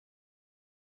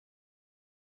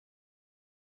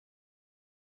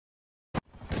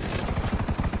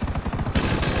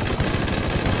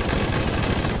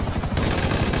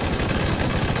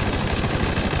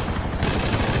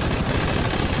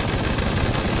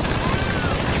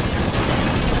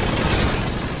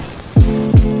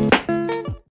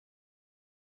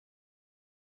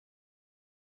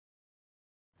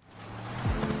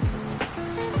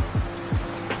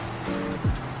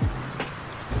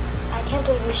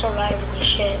surviving this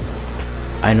shit.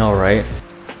 I know, right?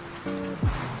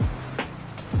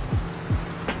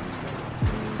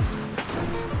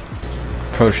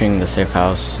 Approaching the safe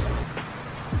house.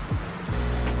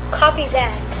 Copy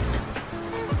that.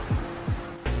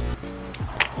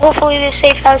 Hopefully the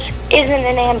safe house isn't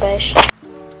an ambush.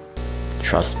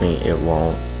 Trust me, it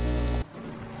won't.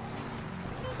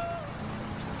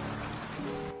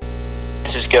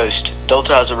 This is Ghost.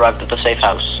 Delta has arrived at the safe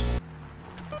house.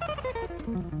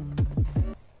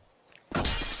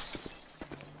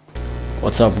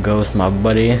 What's up, Ghost, my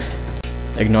buddy?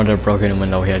 Ignore the broken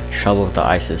window, he had trouble with the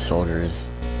ISIS soldiers.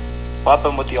 What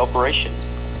happened with the operation?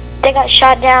 They got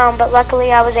shot down, but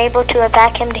luckily I was able to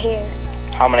evac him to here.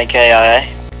 How many KIA?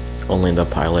 Only the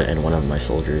pilot and one of my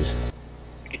soldiers.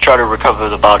 You try to recover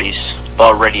the bodies, but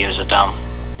our radios are down.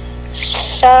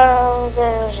 So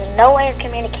there's no way of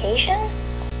communication?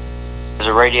 There's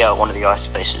a radio at one of the ice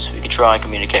bases. We could try and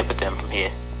communicate with them from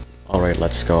here. Alright,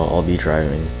 let's go. I'll be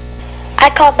driving. I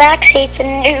call back seats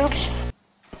and noobs.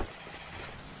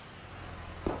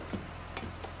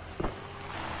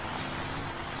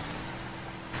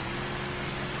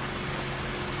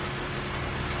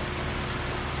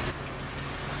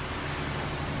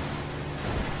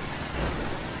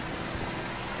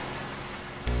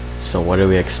 So what do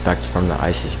we expect from the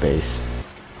ISIS base?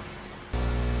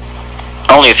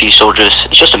 Only a few soldiers.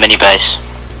 It's just a mini base.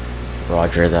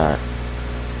 Roger that.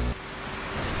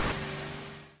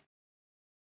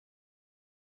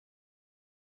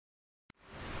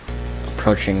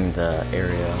 Approaching the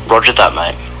area. Roger that,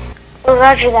 mate.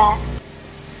 Roger that.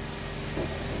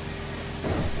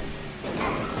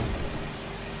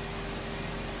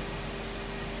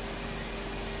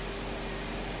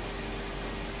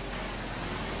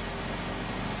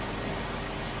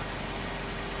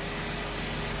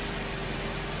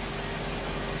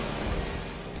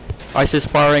 ISIS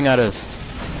firing at us.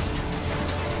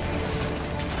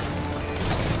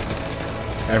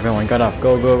 Everyone get off.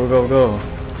 Go, go, go, go.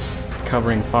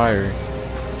 Covering fire.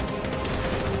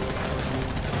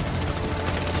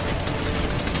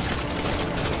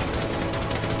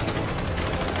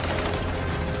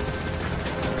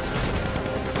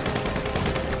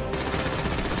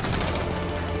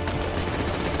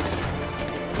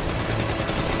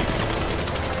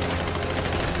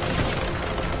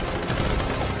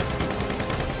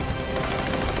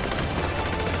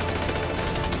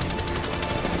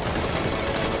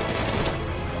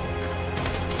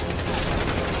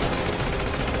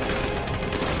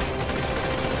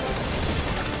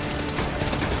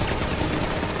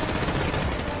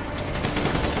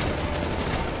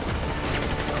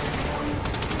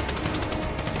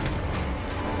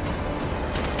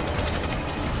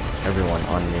 Everyone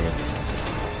on me.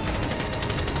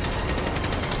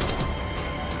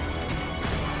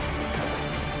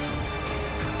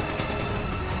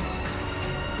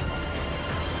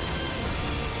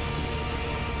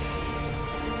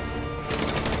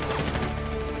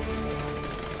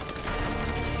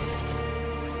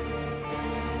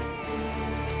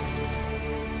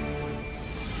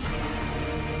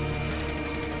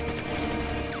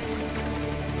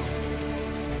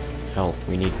 Help,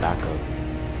 we need backup.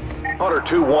 Hunter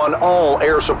 2-1, all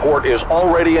air support is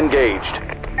already engaged.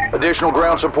 Additional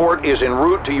ground support is en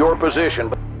route to your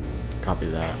position. Copy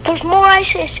that. There's more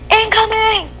ISIS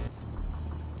incoming!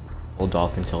 Hold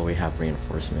off until we have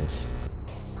reinforcements.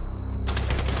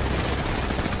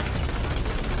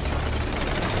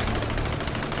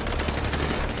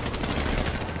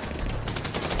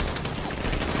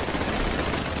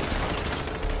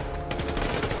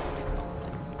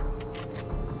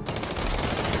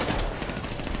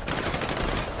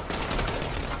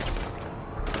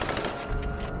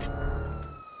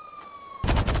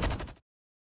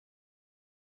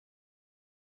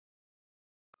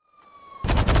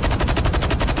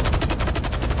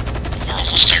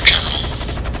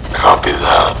 Copy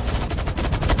that.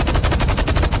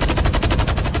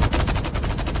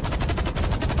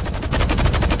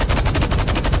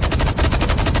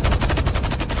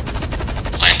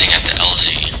 Landing at the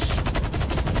LZ.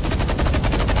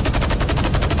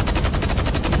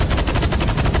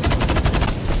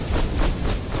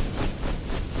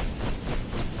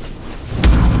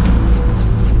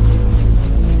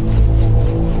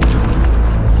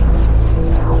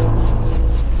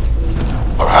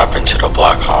 What happened to the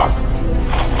Blackhawk?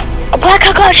 A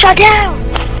Blackhawk got shot down!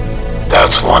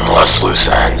 That's one less loose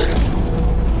end.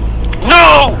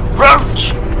 No!